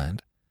his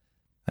mind,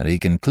 and he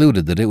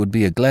concluded that it would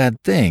be a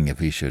glad thing if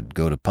he should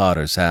go to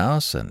Potter's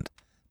house and,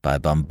 by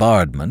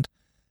bombardment,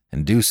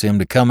 induce him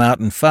to come out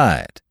and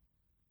fight.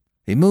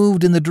 He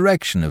moved in the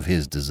direction of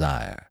his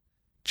desire,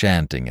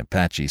 chanting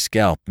Apache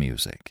scalp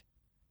music.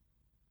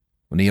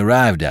 When he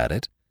arrived at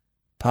it,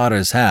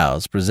 Potter's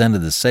house presented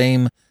the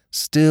same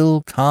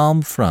still,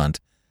 calm front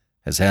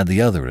as had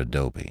the other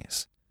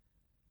adobes.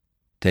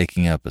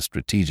 Taking up a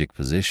strategic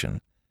position,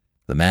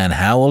 the man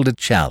howled a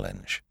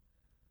challenge.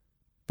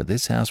 But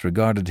this house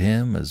regarded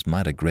him as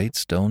might a great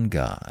stone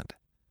god.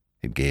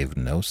 It gave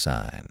no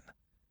sign.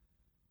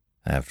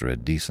 After a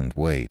decent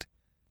wait,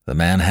 the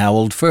man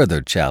howled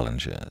further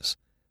challenges,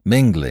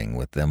 mingling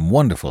with them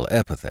wonderful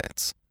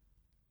epithets.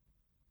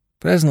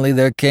 Presently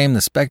there came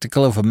the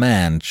spectacle of a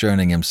man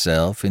churning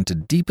himself into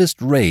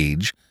deepest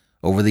rage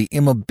over the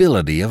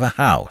immobility of a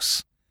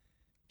house.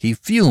 He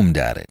fumed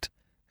at it,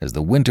 as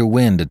the winter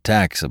wind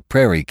attacks a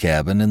prairie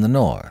cabin in the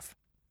north.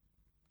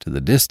 To the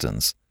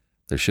distance,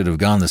 there should have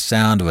gone the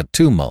sound of a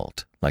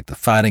tumult, like the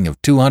fighting of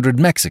 200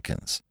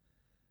 Mexicans.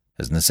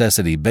 As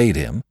necessity bade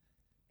him,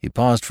 he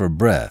paused for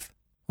breath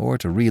or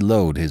to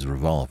reload his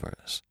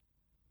revolvers.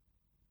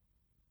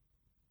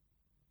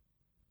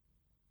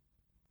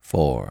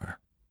 4.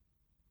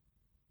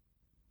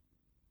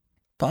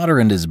 Potter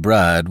and his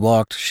bride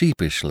walked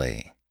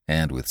sheepishly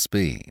and with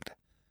speed.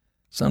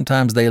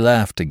 Sometimes they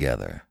laughed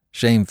together,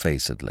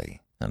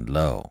 shamefacedly and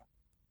low.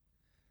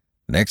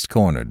 "Next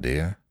corner,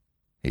 dear,"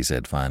 he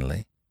said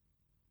finally.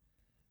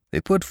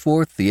 They put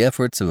forth the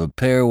efforts of a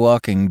pair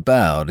walking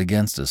bowed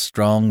against a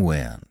strong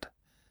wind.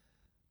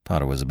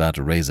 Potter was about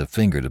to raise a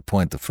finger to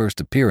point the first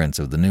appearance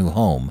of the new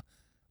home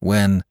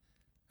when,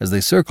 as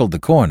they circled the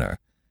corner,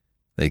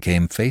 they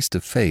came face to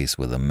face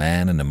with a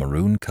man in a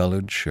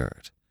maroon-colored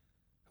shirt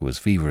who was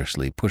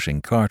feverishly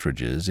pushing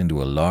cartridges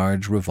into a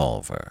large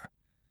revolver.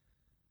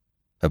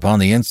 Upon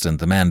the instant,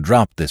 the man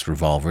dropped this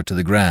revolver to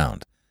the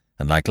ground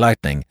and, like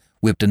lightning,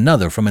 whipped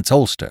another from its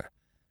holster.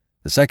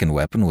 The second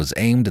weapon was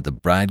aimed at the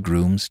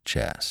bridegroom's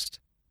chest.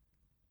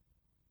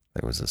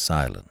 There was a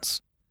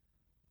silence.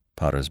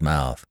 Potter's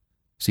mouth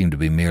seemed to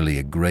be merely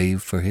a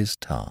grave for his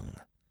tongue.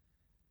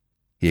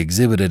 He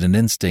exhibited an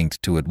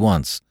instinct to at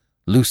once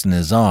loosen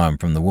his arm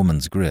from the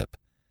woman's grip,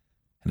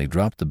 and he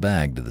dropped the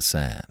bag to the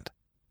sand.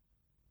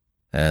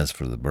 As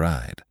for the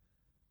bride,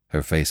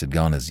 her face had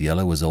gone as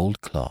yellow as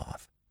old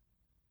cloth.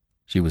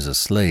 She was a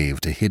slave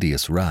to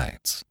hideous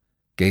rites,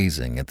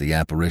 gazing at the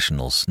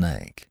apparitional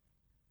snake.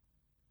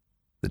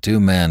 The two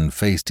men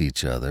faced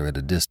each other at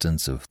a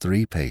distance of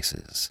 3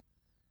 paces.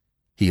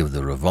 He of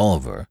the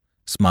revolver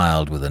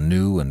smiled with a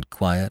new and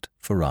quiet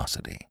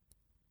ferocity.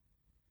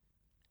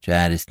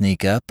 "Try to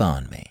sneak up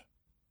on me,"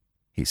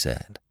 he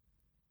said.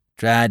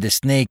 "Tried to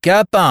sneak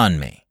up on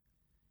me."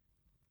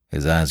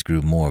 His eyes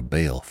grew more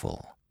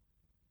baleful.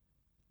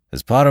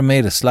 As Potter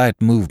made a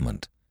slight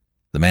movement,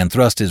 the man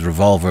thrust his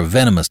revolver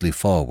venomously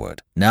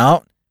forward.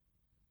 "No,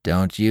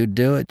 don't you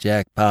do it,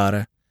 Jack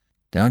Potter.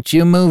 Don't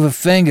you move a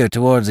finger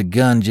towards a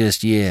gun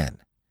just yet.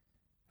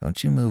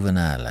 Don't you move an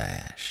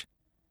eyelash.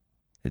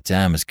 The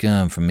time has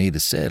come for me to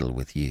settle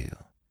with you,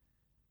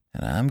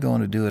 and I'm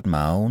going to do it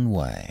my own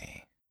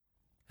way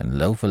and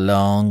loaf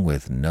along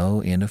with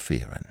no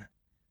interfering.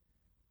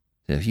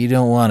 So if you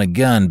don't want a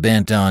gun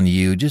bent on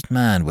you, just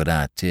mind what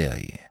I tell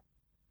you."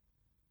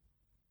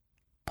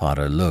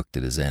 Potter looked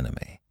at his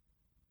enemy.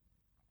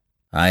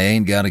 "I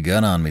ain't got a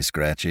gun on me,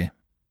 Scratchy,"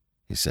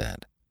 he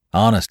said.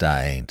 "Honest,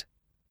 I ain't."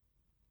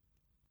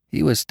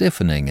 He was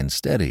stiffening and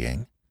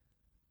steadying,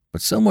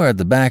 but somewhere at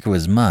the back of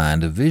his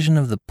mind a vision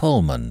of the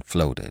Pullman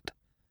floated.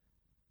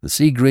 The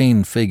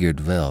sea-green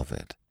figured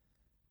velvet,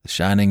 the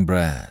shining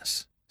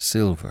brass,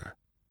 silver,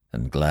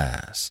 and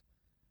glass,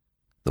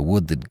 the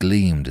wood that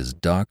gleamed as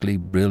darkly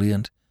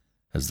brilliant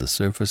as the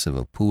surface of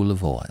a pool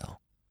of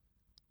oil.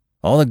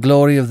 All the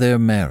glory of their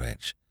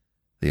marriage,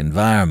 the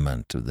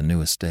environment of the new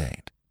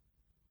estate.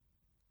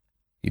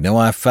 "You know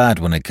I fight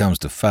when it comes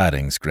to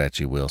fighting,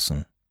 Scratchy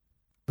Wilson,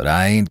 but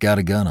I ain't got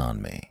a gun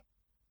on me.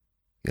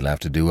 You'll have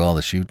to do all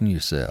the shooting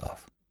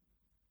yourself."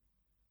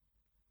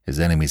 His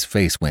enemy's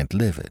face went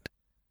livid.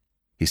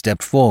 He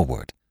stepped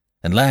forward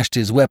and lashed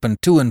his weapon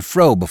to and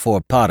fro before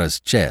Potter's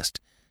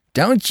chest.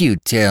 "Don't you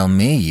tell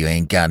me you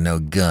ain't got no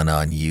gun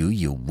on you,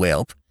 you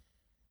whelp.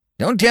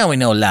 Don't tell me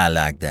no lie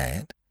like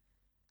that.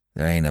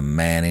 There ain't a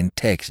man in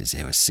Texas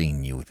ever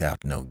seen you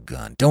without no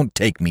gun. Don't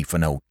take me for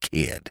no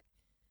kid."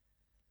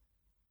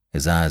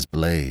 His eyes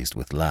blazed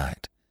with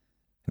light,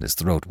 and his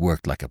throat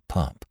worked like a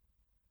pump.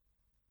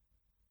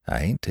 "I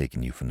ain't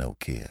taking you for no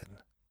kid,"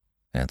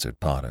 answered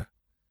Potter.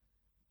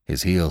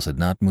 His heels had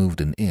not moved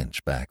an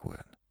inch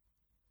backward.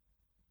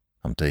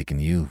 "I'm taking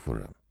you for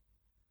a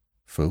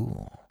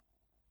fool.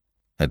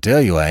 I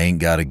tell you I ain't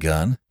got a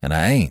gun, and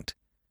I ain't.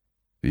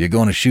 If you're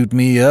going to shoot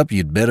me up,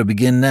 you'd better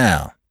begin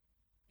now.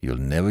 You'll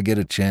never get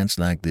a chance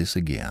like this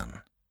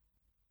again."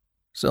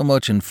 So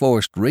much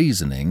enforced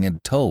reasoning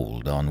had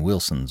told on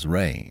Wilson's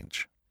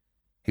rage.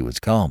 He was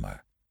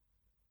calmer.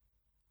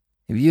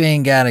 "If you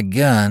ain't got a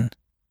gun,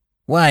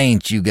 Why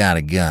ain't you got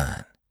a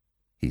gun?"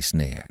 he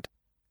sneered.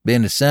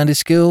 "Been to Sunday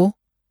school?"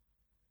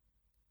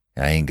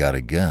 "I ain't got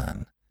a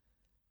gun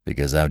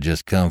because I've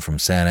just come from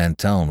San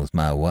Antone with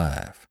my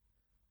wife.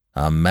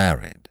 I'm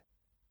married,"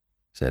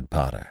 said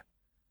Potter.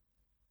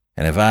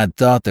 "And if I'd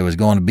thought there was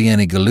going to be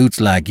any galoots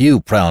like you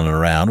prowling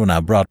around when I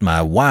brought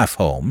my wife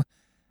home,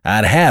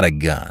 I'd had a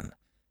gun,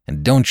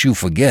 and don't you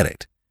forget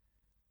it."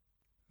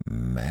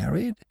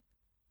 "Married?"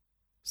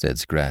 said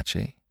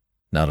Scratchy,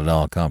 not at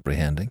all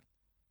comprehending.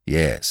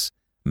 "Yes,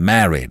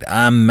 married.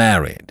 I'm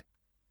married,"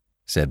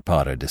 said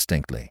Potter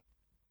distinctly.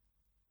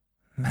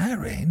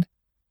 "Married?"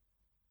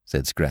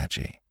 said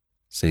Scratchy,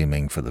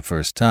 seeming for the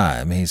first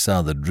time he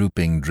saw the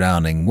drooping,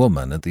 drowning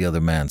woman at the other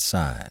man's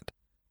side.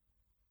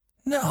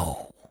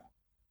 "No,"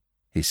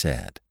 he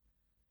said.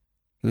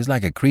 He was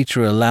like a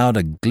creature allowed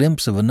a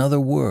glimpse of another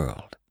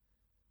world.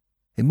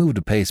 He moved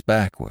a pace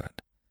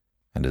backward,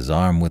 and his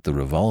arm with the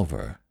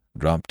revolver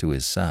dropped to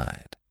his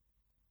side.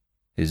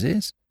 Is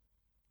this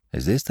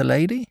the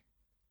lady?"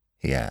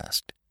 he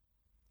asked.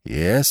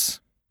 "Yes,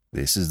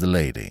 this is the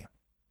lady,"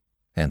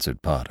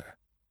 answered Potter.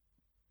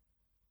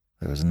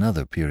 There was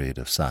another period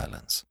of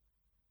silence.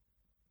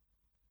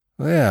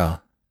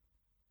 "Well,"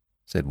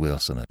 said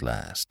Wilson at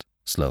last,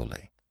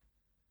 slowly,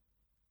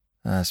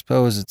 "I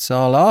suppose it's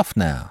all off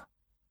now."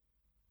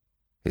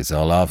 "It's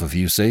all off if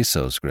you say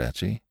so,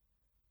 Scratchy.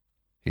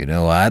 You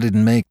know I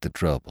didn't make the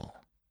trouble."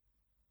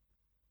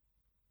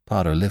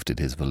 Potter lifted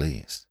his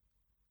valise.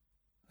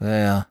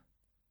 "Well,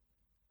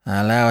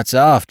 I allow it's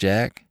off,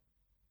 Jack,"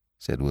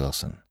 said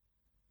Wilson.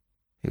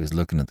 He was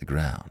looking at the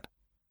ground.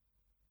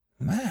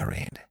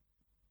 "Married?"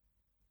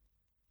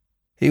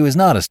 He was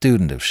not a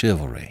student of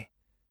chivalry.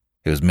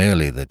 It was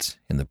merely that,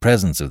 in the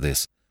presence of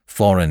this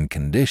foreign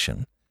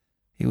condition,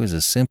 he was a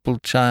simple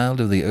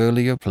child of the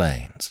earlier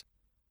plains.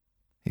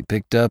 He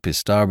picked up his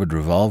starboard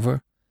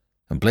revolver,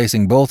 and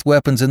placing both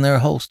weapons in their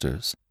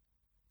holsters,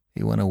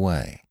 he went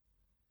away.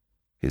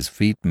 His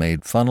feet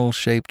made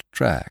funnel-shaped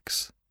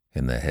tracks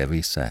in the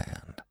heavy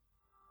sand.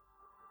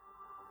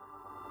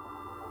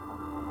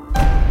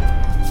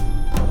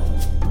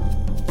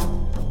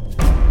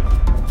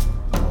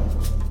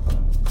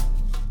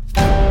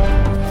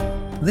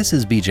 This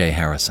is B.J.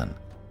 Harrison.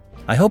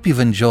 I hope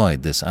you've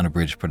enjoyed this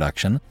unabridged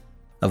production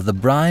of The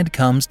Bride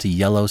Comes to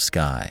Yellow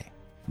Sky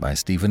by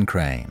Stephen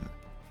Crane.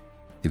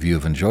 If you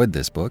have enjoyed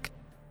this book,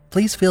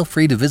 please feel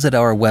free to visit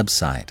our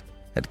website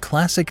at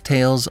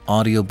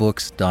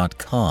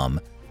classictalesaudiobooks.com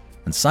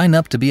and sign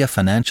up to be a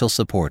financial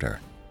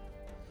supporter.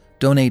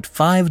 Donate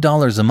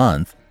 $5 a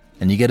month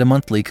and you get a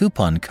monthly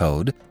coupon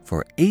code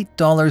for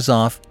 $8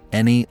 off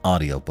any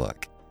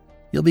audiobook.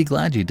 You'll be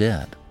glad you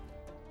did.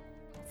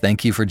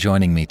 Thank you for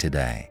joining me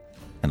today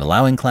and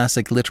allowing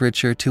classic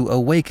literature to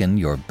awaken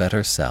your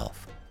better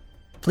self.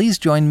 Please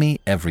join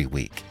me every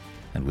week,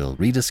 and we'll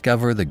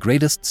rediscover the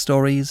greatest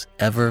stories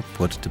ever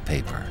put to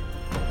paper.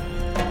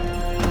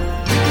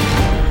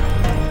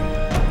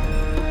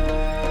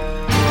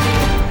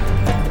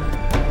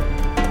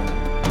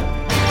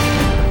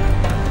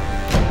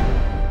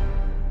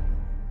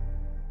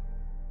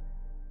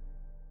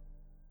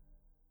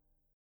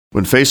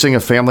 When facing a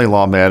family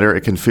law matter,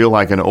 it can feel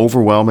like an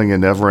overwhelming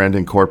and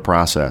never-ending court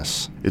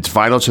process. It's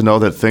vital to know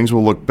that things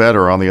will look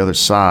better on the other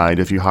side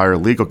if you hire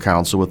legal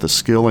counsel with the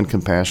skill and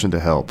compassion to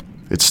help.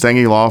 At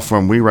Stengy Law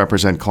Firm, we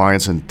represent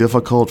clients in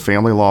difficult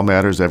family law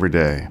matters every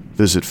day.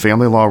 Visit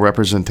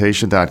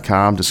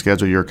FamilyLawRepresentation.com to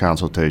schedule your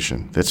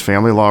consultation. That's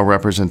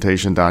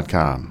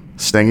FamilyLawRepresentation.com.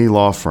 Stengy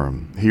Law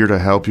Firm, here to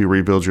help you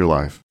rebuild your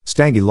life.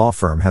 Stange Law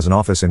Firm has an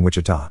office in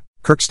Wichita.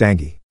 Kirk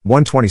Stange,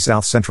 120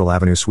 South Central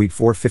Avenue, Suite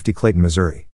 450, Clayton, Missouri.